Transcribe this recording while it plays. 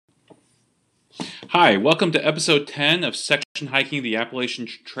Hi, welcome to episode 10 of Section Hiking the Appalachian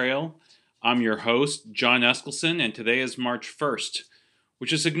Trail. I'm your host, John Eskelson, and today is March 1st,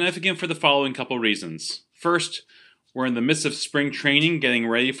 which is significant for the following couple reasons. First, we're in the midst of spring training, getting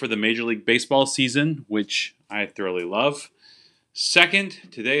ready for the Major League Baseball season, which I thoroughly love. Second,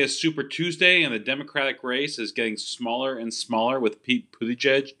 today is Super Tuesday, and the Democratic race is getting smaller and smaller, with Pete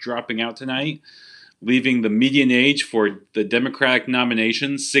Buttigieg dropping out tonight, leaving the median age for the Democratic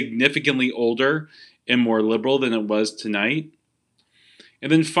nomination significantly older and more liberal than it was tonight.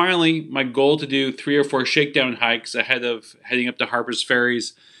 And then finally, my goal to do 3 or 4 shakedown hikes ahead of heading up to Harper's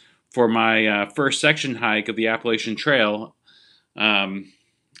Ferries for my first section hike of the Appalachian Trail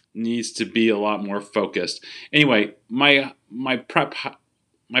needs to be a lot more focused. Anyway, my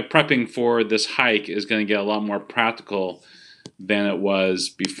prepping for this hike is going to get a lot more practical than it was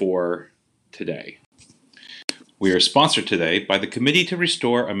before today. We are sponsored today by the Committee to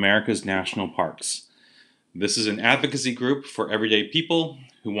Restore America's National Parks. This is an advocacy group for everyday people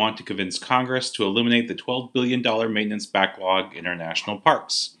who want to convince Congress to eliminate the $12 billion maintenance backlog in our national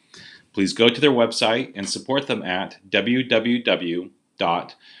parks. Please go to their website and support them at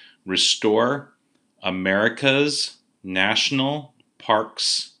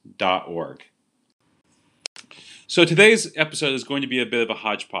www.restoreamericasnationalparks.org. So today's episode is going to be a bit of a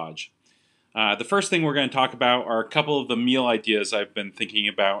hodgepodge. The first thing we're going to talk about are a couple of the meal ideas I've been thinking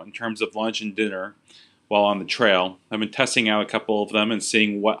about in terms of lunch and dinner while on the trail. I've been testing out a couple of them and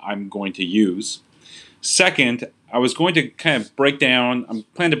seeing what I'm going to use. Second, I was going to kind of I'm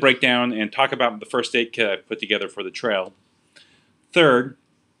planning to break down and talk about the first aid kit I put together for the trail. Third,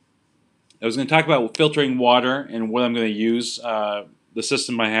 I was going to talk about filtering water and what I'm going to use, the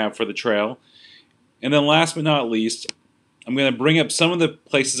system I have for the trail. And then last but not least, I'm going to bring up some of the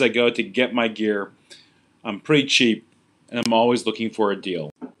places I go to get my gear. I'm pretty cheap, and I'm always looking for a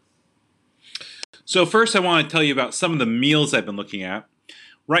deal. So first, I want to tell you about some of the meals I've been looking at.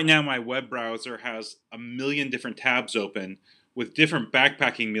 Right now, my web browser has a million different tabs open with different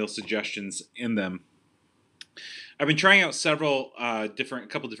backpacking meal suggestions in them. I've been trying out a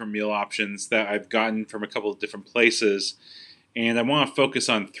couple different meal options that I've gotten from a couple of different places, and I want to focus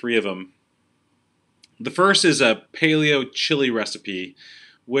on 3 of them. The first is a paleo chili recipe,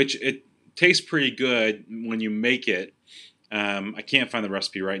 which it tastes pretty good when you make it. I can't find the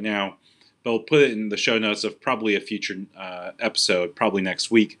recipe right now, but I'll put it in the show notes of probably a future episode, probably next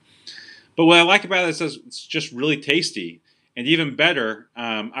week. But what I like about it is it's just really tasty. And even better,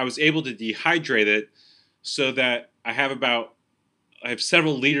 I was able to dehydrate it so that I have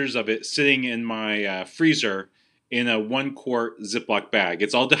several liters of it sitting in my freezer in a 1-quart Ziploc bag.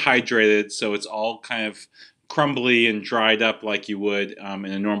 It's all dehydrated, so it's all kind of crumbly and dried up like you would in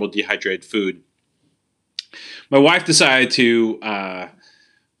a normal dehydrated food. My wife decided to,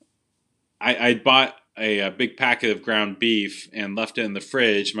 I bought a big packet of ground beef and left it in the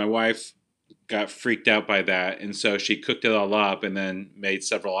fridge. My wife got freaked out by that, and so she cooked it all up and then made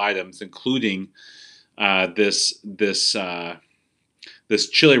several items, including this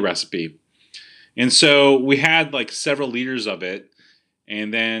chili recipe. And so we had like several liters of it,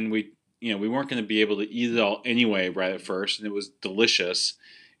 and then we weren't going to be able to eat it all anyway right at first, and it was delicious,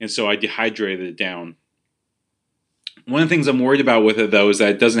 and so I dehydrated it down. One of the things I'm worried about with it, though, is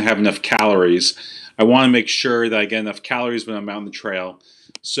that it doesn't have enough calories. I want to make sure that I get enough calories when I'm out on the trail.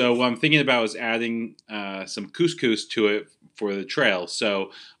 So what I'm thinking about is adding some couscous to it for the trail.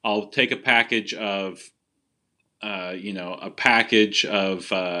 So I'll take a package of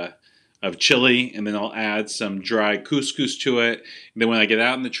chili, and then I'll add some dry couscous to it. And then when I get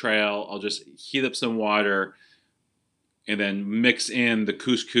out on the trail, I'll just heat up some water and then mix in the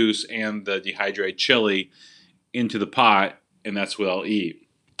couscous and the dehydrated chili into the pot, and that's what I'll eat.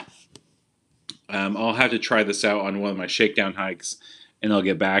 I'll have to try this out on one of my shakedown hikes, and I'll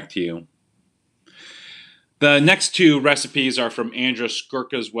get back to you. The next 2 recipes are from Andrus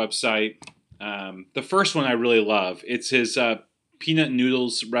Gurka's website. The first one I really love. It's his peanut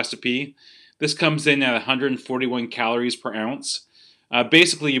noodles recipe. This comes in at 141 calories per ounce.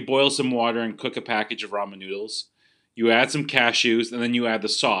 Basically, you boil some water and cook a package of ramen noodles. You add some cashews, and then you add the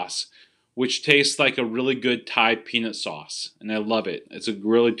sauce, which tastes like a really good Thai peanut sauce, and I love it. It's a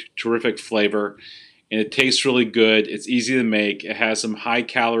really terrific flavor, and it tastes really good. It's easy to make. It has some high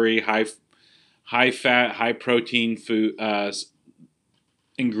calorie, high fat, high protein food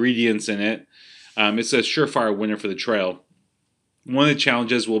ingredients in it. It's a surefire winner for the trail. One of the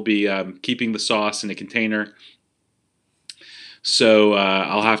challenges will be keeping the sauce in a container. So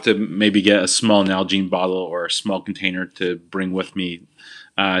I'll have to maybe get a small Nalgene bottle or a small container to bring with me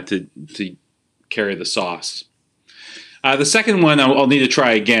to carry the sauce. The second one I'll need to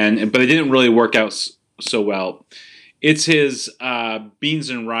try again, but it didn't really work out so well. It's his beans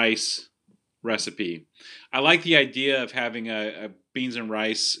and rice recipe. I like the idea of having a beans and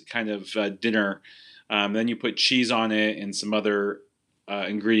rice kind of dinner. Then you put cheese on it and some other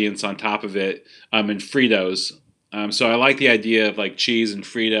ingredients on top of it, and Fritos. So I like the idea of like cheese and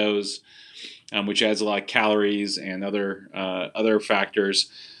Fritos, which adds a lot of calories and other factors,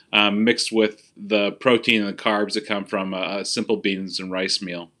 mixed with the protein and the carbs that come from a simple beans and rice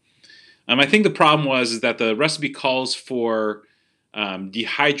meal. I think the problem is that the recipe calls for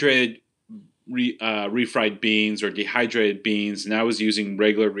dehydrated refried beans or dehydrated beans, and I was using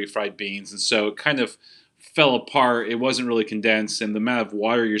regular refried beans, and so it kind of fell apart. It wasn't really condensed, and the amount of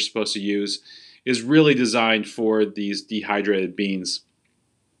water you're supposed to use is really designed for these dehydrated beans.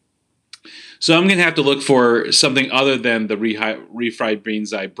 So I'm going to have to look for something other than the refried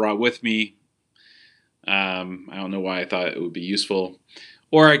beans I brought with me. I don't know why I thought it would be useful.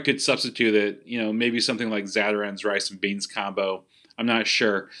 Or I could substitute it, maybe something like Zatarain's rice and beans combo. I'm not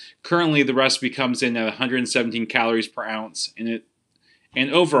sure. Currently, the recipe comes in at 117 calories per ounce,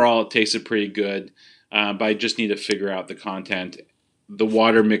 and overall it tasted pretty good. But I just need to figure out the content, the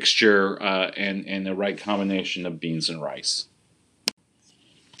water mixture, and the right combination of beans and rice.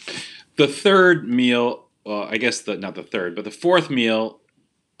 The third meal, well, I guess not the third, but the fourth meal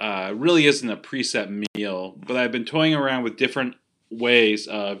really isn't a preset meal, but I've been toying around with different ways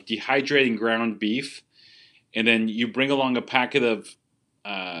of dehydrating ground beef, and then you bring along a packet of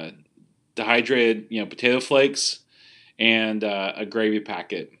dehydrated, potato flakes and a gravy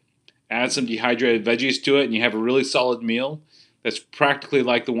packet. Add some dehydrated veggies to it, and you have a really solid meal that's practically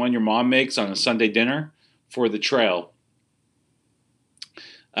like the one your mom makes on a Sunday dinner for the trail.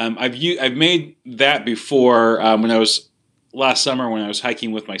 I've made that before when I was last summer when I was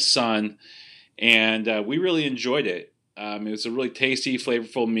hiking with my son, and we really enjoyed it. It was a really tasty,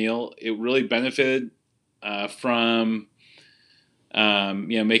 flavorful meal. It really benefited from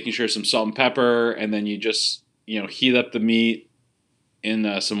making sure some salt and pepper, and then you just heat up the meat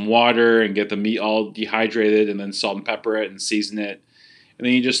in some water and get the meat all dehydrated, and then salt and pepper it and season it, and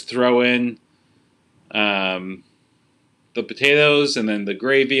then you just throw in the potatoes and then the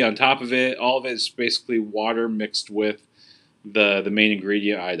gravy on top of it. All of it is basically water mixed with the main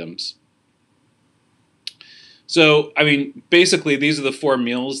ingredient items. So, basically these are the four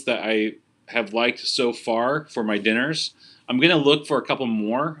meals that I have liked so far for my dinners. I'm going to look for a couple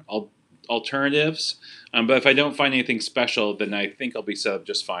more alternatives, but if I don't find anything special, then I think I'll be set up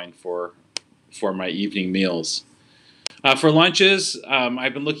just fine for my evening meals. For lunches,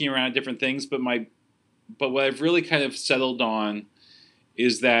 I've been looking around at different things, but what I've really kind of settled on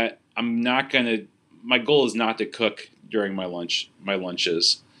is that my goal is not to cook during my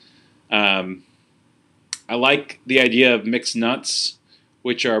lunches. I like the idea of mixed nuts,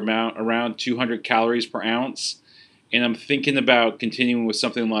 which are around 200 calories per ounce. And I'm thinking about continuing with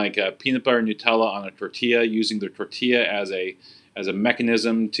something like peanut butter Nutella on a tortilla, using the tortilla as a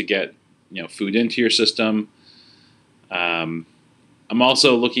mechanism to get food into your system. I'm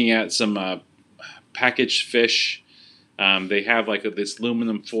also looking at some packaged fish. They have this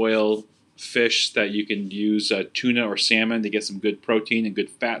aluminum foil fish that you can use tuna or salmon to get some good protein and good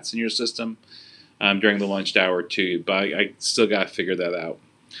fats in your system during the lunch hour too. But I still got to figure that out.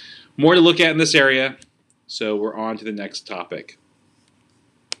 More to look at in this area. So we're on to the next topic.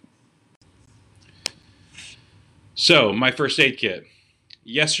 So my first aid kit.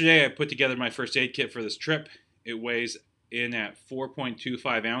 Yesterday I put together my first aid kit for this trip. It weighs in at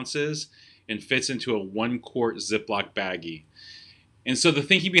 4.25 ounces and fits into a 1-quart Ziploc baggie. And so the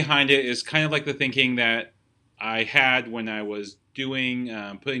thinking behind it is kind of like the thinking that I had when I was putting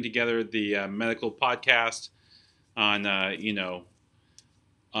together the medical podcast on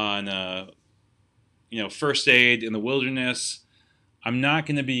first aid in the wilderness. I'm not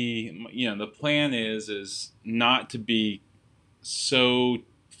going to be, the plan is not to be so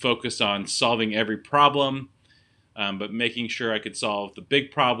focused on solving every problem, but making sure I could solve the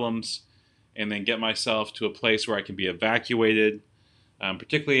big problems and then get myself to a place where I can be evacuated,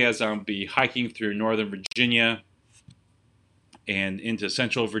 particularly as I'll be hiking through Northern Virginia and into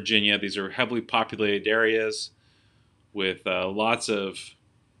Central Virginia. These are heavily populated areas with lots of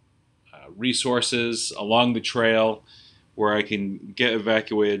resources along the trail where I can get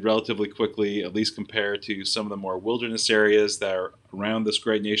evacuated relatively quickly, at least compared to some of the more wilderness areas that are around this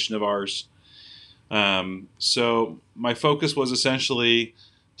great nation of ours. So my focus was essentially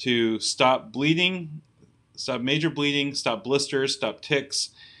to stop bleeding, stop major bleeding, stop blisters, stop ticks,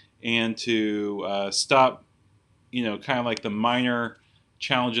 and to stop, kind of like the minor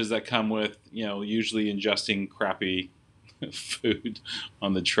challenges that come with, usually ingesting crappy food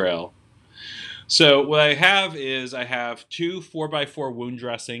on the trail. So what I have is I have two 4x4 wound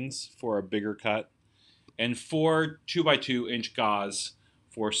dressings for a bigger cut and four 2x2 inch gauze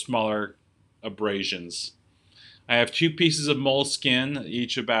for smaller abrasions. I have two pieces of moleskin,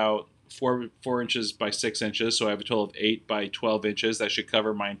 each about 4 inches by 6 inches, so I have a total of 8 by 12 inches. That should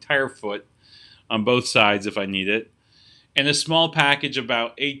cover my entire foot on both sides if I need it. And a small package of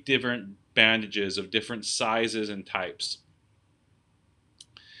about 8 different bandages of different sizes and types.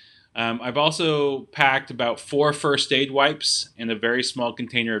 I've also packed about 4 first aid wipes and a very small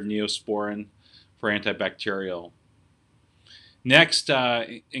container of Neosporin for antibacterial. Next,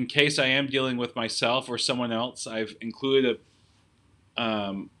 in case I am dealing with myself or someone else, I've included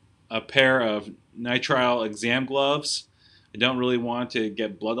a pair of nitrile exam gloves. I don't really want to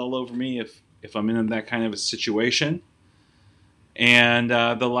get blood all over me if I'm in that kind of a situation. And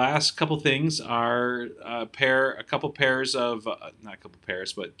the last couple things are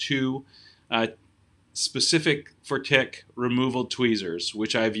two specific for tick removal tweezers,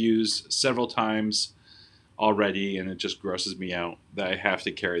 which I've used several times already, and it just grosses me out that I have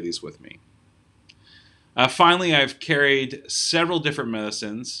to carry these with me. Finally, I've carried several different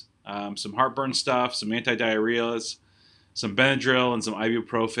medicines, some heartburn stuff, some anti-diarrheas, some Benadryl, and some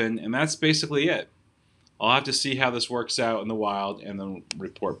ibuprofen, and that's basically it. I'll have to see how this works out in the wild and then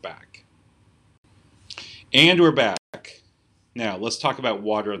report back. And we're back. Now, let's talk about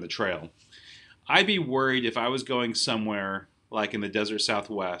water on the trail. I'd be worried if I was going somewhere like in the desert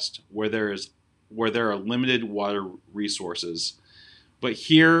Southwest where there are limited water resources. But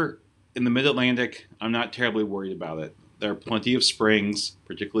here in the Mid-Atlantic, I'm not terribly worried about it. There are plenty of springs,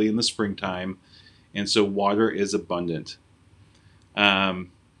 particularly in the springtime, and so water is abundant.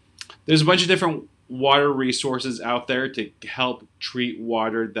 There's a bunch of different water resources out there to help treat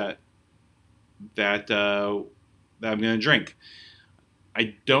water that I'm going to drink.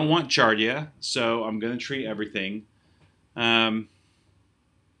 I don't want Giardia, so I'm going to treat everything. But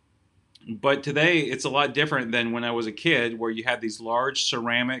today it's a lot different than when I was a kid, where you had these large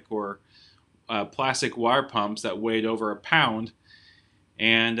ceramic or plastic water pumps that weighed over a pound,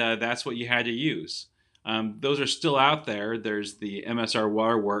 and that's what you had to use. Those are still out there. There's the MSR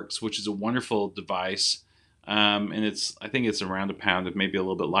Waterworks, which is a wonderful device, and I think it's around a pound, maybe a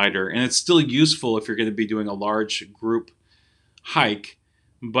little bit lighter, and it's still useful if you're going to be doing a large group hike.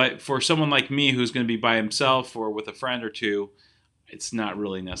 But for someone like me who's going to be by himself or with a friend or two, it's not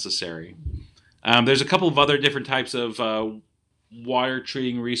really necessary. There's a couple of other different types of water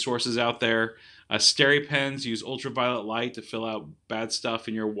treating resources out there. SteriPens use ultraviolet light to fill out bad stuff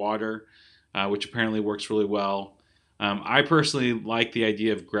in your water, which apparently works really well. I personally like the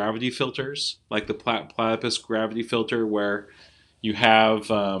idea of gravity filters, like the Platypus gravity filter, where you have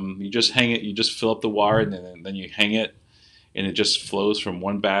you just hang it, you just fill up the water, and then you hang it, and it just flows from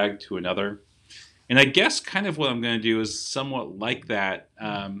one bag to another. And I guess kind of what I'm going to do is somewhat like that.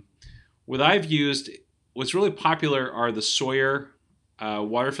 What I've used, what's really popular are the Sawyer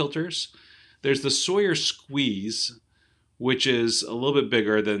water filters. There's the Sawyer Squeeze, which is a little bit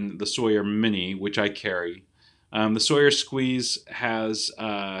bigger than the Sawyer Mini, which I carry. The Sawyer Squeeze has, is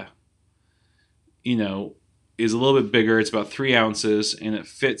a little bit bigger. It's about 3 ounces, and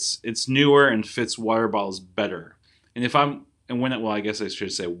it's newer and fits water bottles better. And I guess I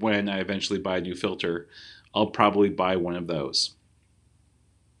should say when I eventually buy a new filter, I'll probably buy one of those.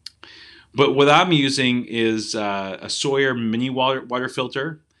 But what I'm using is a Sawyer Mini water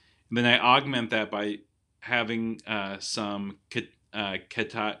filter. And then I augment that by having some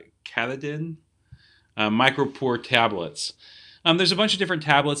Katadyn micropore tablets. There's a bunch of different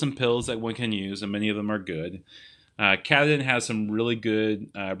tablets and pills that one can use, and many of them are good. Katadyn has some really good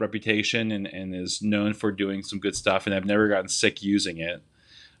reputation and is known for doing some good stuff, and I've never gotten sick using it.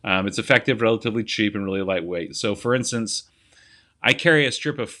 It's effective, relatively cheap, and really lightweight. So, for instance, I carry a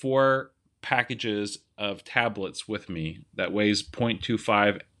strip of 4 packages of tablets with me that weighs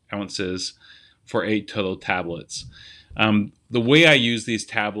 0.25 ounces for 8 total tablets. The way I use these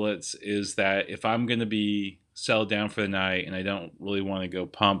tablets is that if I'm going to be settled down for the night and I don't really want to go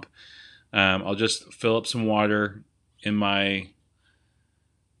pump, I'll just fill up some water in my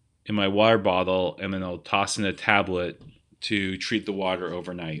water bottle, and then I'll toss in a tablet to treat the water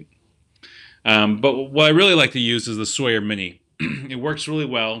overnight. But what I really like to use is the Sawyer Mini. It works really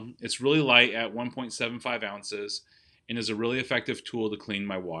well. It's really light at 1.75 ounces and is a really effective tool to clean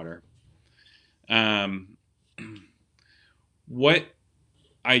my water. What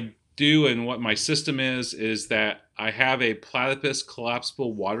I do and what my system is that I have a Platypus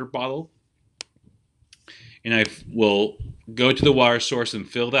collapsible water bottle, and I will go to the water source and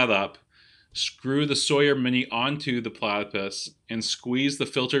fill that up Screw the Sawyer Mini onto the platypus and squeeze the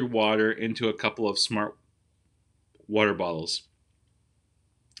filtered water into a couple of smart water bottles.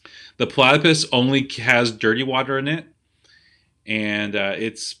 The platypus only has dirty water in it, and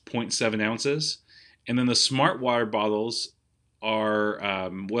it's 0.7 ounces. And then the smart water bottles are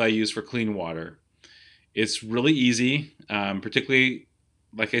what I use for clean water. It's really easy, particularly,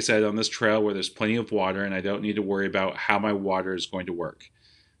 like I said, on this trail where there's plenty of water and I don't need to worry about how my water is going to work.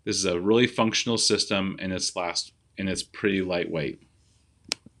 This is a really functional system, and it's pretty lightweight.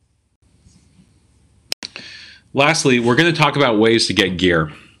 Lastly, we're going to talk about ways to get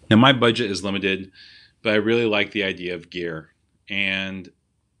gear. Now, my budget is limited, but I really like the idea of gear. And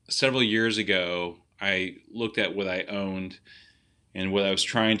several years ago, I looked at what I owned and what I was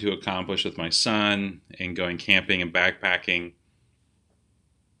trying to accomplish with my son and going camping and backpacking.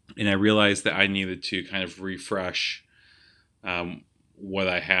 And I realized that I needed to kind of refresh what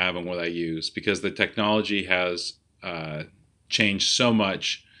I have and what I use, because the technology has changed so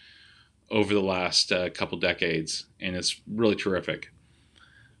much over the last couple decades, and it's really terrific.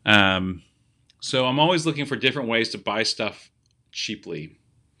 So I'm always looking for different ways to buy stuff cheaply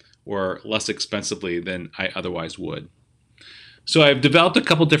or less expensively than I otherwise would. So I've developed a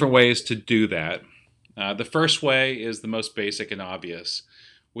couple different ways to do that. The first way is the most basic and obvious,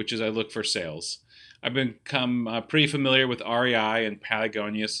 which is I look for sales. I've become pretty familiar with REI and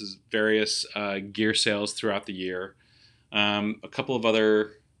Patagonia's various gear sales throughout the year. A couple of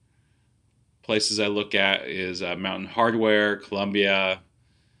other places I look at is Mountain Hardwear, Columbia,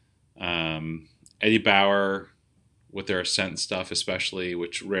 Eddie Bauer with their Ascent stuff especially,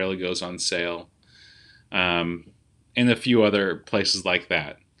 which rarely goes on sale, and a few other places like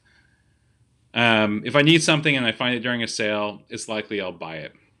that. If I need something and I find it during a sale, it's likely I'll buy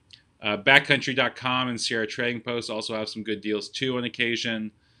it. Backcountry.com and Sierra Trading Post also have some good deals too on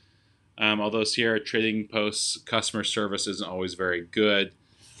occasion, although Sierra Trading Post's customer service isn't always very good,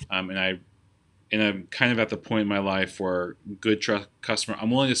 and I'm kind of at the point in my life where good customer,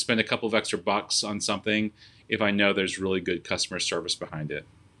 I'm willing to spend a couple of extra bucks on something if I know there's really good customer service behind it.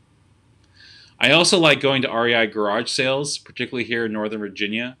 I also like going to REI garage sales, particularly here in Northern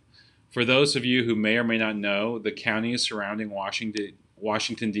Virginia. For those of you who may or may not know, the counties surrounding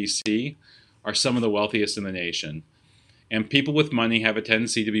Washington, D.C. are some of the wealthiest in the nation, and people with money have a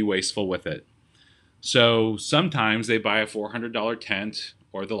tendency to be wasteful with it. So sometimes they buy a $400 tent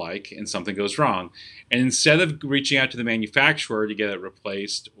or the like, and something goes wrong. And instead of reaching out to the manufacturer to get it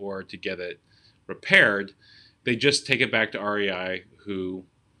replaced or to get it repaired, they just take it back to REI, who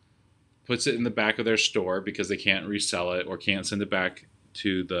puts it in the back of their store because they can't resell it or can't send it back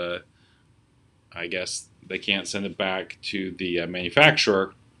to the, I guess they can't send it back to the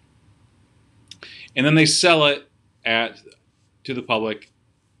manufacturer. And then they sell it to the public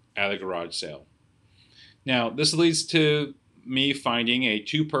at a garage sale. Now, this leads to me finding a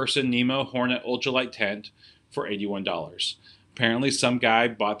two-person Nemo Hornet Ultralight tent for $81. Apparently, some guy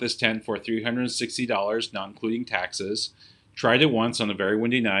bought this tent for $360, not including taxes, tried it once on a very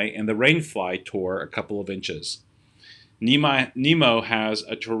windy night, and the rainfly tore a couple of inches. Nemo has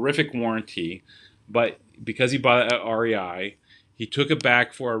a terrific warranty, but because he bought it at REI, he took it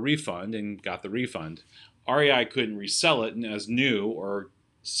back for a refund and got the refund. REI couldn't resell it as new or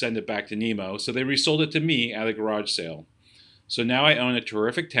send it back to Nemo, so they resold it to me at a garage sale. So now I own a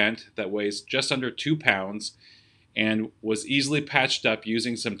terrific tent that weighs just under 2 pounds and was easily patched up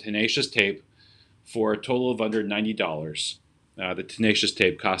using some tenacious tape for a total of under $90. The tenacious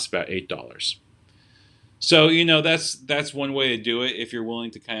tape costs about $8. So, that's one way to do it if you're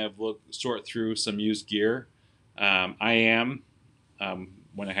willing to kind of sort through some used gear. I am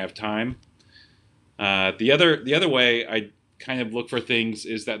when I have time. The other way I kind of look for things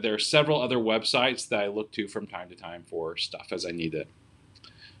is that there are several other websites that I look to from time to time for stuff as I need it.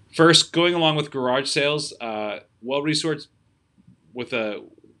 First, going along with garage sales, well-resourced with the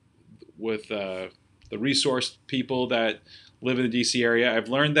resourced people that live in the DC area, I've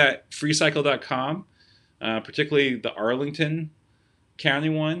learned that freecycle.com, particularly the Arlington County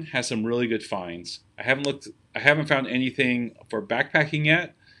one, has some really good finds. I haven't found anything for backpacking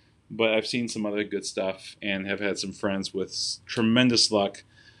yet, but I've seen some other good stuff and have had some friends with tremendous luck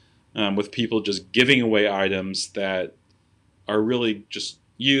with people just giving away items that are really just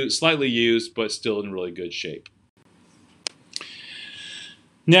slightly used but still in really good shape.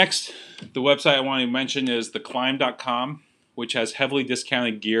 Next, the website I want to mention is theclimb.com, which has heavily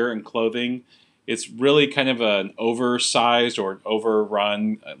discounted gear and clothing. It's really kind of an oversized or an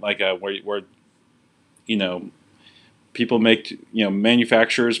overrun, like where people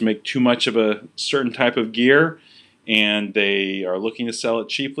manufacturers make too much of a certain type of gear, and they are looking to sell it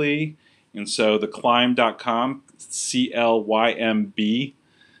cheaply, And so the Clymb.com,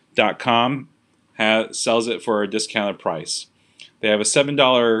 CLYMB.com, sells it for a discounted price. They have a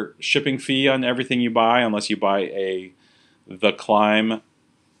 $7 shipping fee on everything you buy, unless you buy the Climb,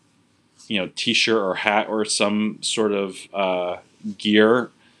 T-shirt or hat or some sort of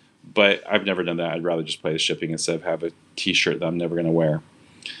gear. But I've never done that. I'd rather just pay the shipping instead of have a T-shirt that I'm never going to wear.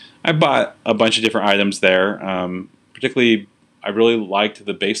 I bought a bunch of different items there. Particularly, I really liked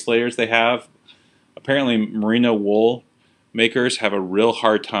the base layers they have. Apparently, merino wool makers have a real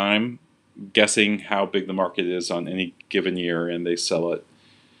hard time guessing how big the market is on any given year, and they sell it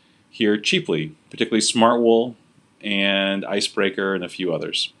here cheaply, particularly Smartwool and Icebreaker and a few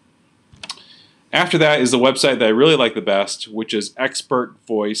others. After that is the website that I really like the best, which is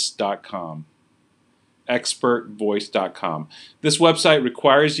expertvoice.com. Expertvoice.com. This website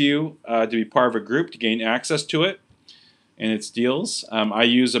requires you to be part of a group to gain access to it and its deals. I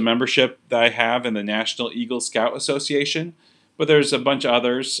use a membership that I have in the National Eagle Scout Association, but there's a bunch of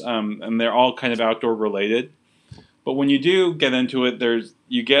others, and they're all kind of outdoor related. But when you do get into it,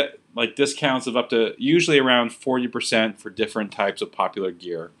 you get like discounts of up to usually around 40% for different types of popular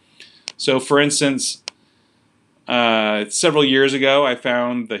gear. So, for instance, several years ago, I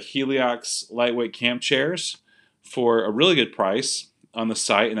found the Heliox lightweight camp chairs for a really good price on the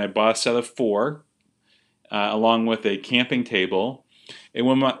site, and I bought a set of 4, along with a camping table. And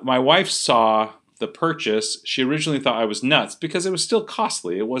when my wife saw the purchase, she originally thought I was nuts because it was still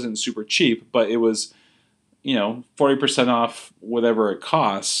costly. It wasn't super cheap, but it was, 40% off whatever it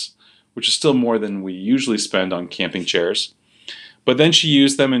costs, which is still more than we usually spend on camping chairs. But then she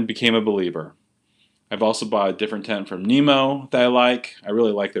used them and became a believer. I've also bought a different tent from Nemo that I like. I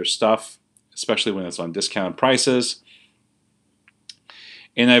really like their stuff, especially when it's on discounted prices.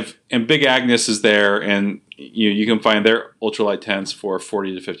 And Big Agnes is there, and you can find their ultralight tents for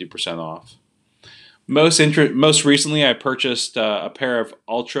 40 to 50% off. Most recently, I purchased a pair of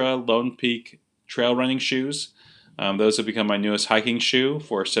Ultra Lone Peak trail running shoes. Those have become my newest hiking shoe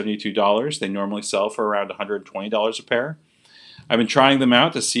for $72. They normally sell for around $120 a pair. I've been trying them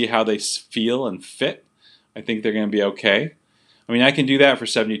out to see how they feel and fit. I think they're going to be okay. I mean, I can do that for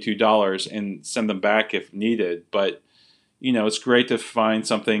 $72 and send them back if needed, but it's great to find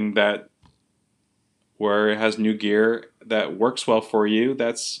something where it has new gear that works well for you.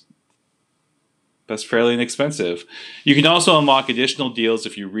 That's fairly inexpensive. You can also unlock additional deals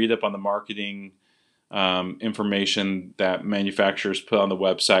if you read up on the marketing information that manufacturers put on the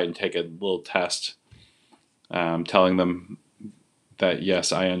website and take a little test, telling them that,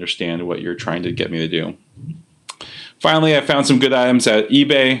 yes, I understand what you're trying to get me to do. Finally, I found some good items at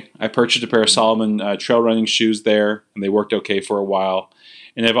eBay. I purchased a pair of Salomon trail running shoes there, and they worked okay for a while.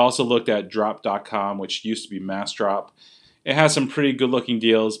 And I've also looked at Drop.com, which used to be Massdrop. It has some pretty good-looking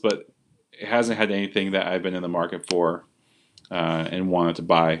deals, but it hasn't had anything that I've been in the market for and wanted to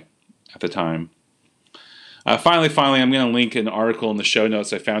buy at the time. Finally, I'm going to link an article in the show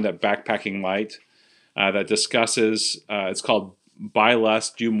notes I found at Backpacking Light that discusses, it's called Buy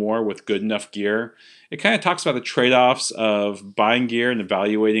Less, Do More with Good Enough Gear. It kind of talks about the trade-offs of buying gear and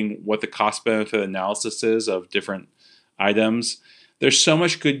evaluating what the cost-benefit analysis is of different items. There's so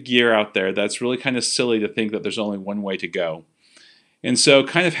much good gear out there that's really kind of silly to think that there's only one way to go. And so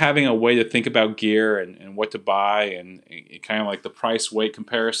kind of having a way to think about gear and what to buy and kind of like the price-weight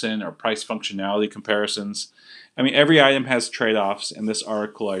comparison or price functionality comparisons. I mean, every item has trade-offs, and this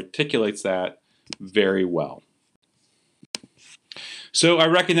article articulates that very well. So I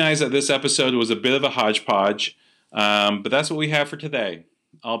recognize that this episode was a bit of a hodgepodge, but that's what we have for today.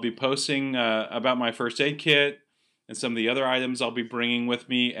 I'll be posting about my first aid kit and some of the other items I'll be bringing with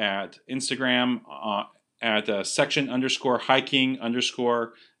me at Instagram at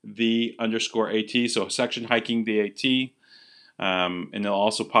section_hiking_the_AT. So section hiking the AT. And it'll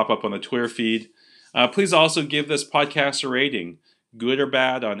also pop up on the Twitter feed. Please also give this podcast a rating, good or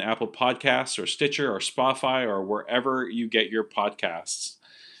bad, on Apple Podcasts or Stitcher or Spotify or wherever you get your podcasts.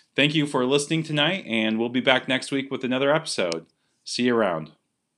 Thank you for listening tonight, and we'll be back next week with another episode. See you around.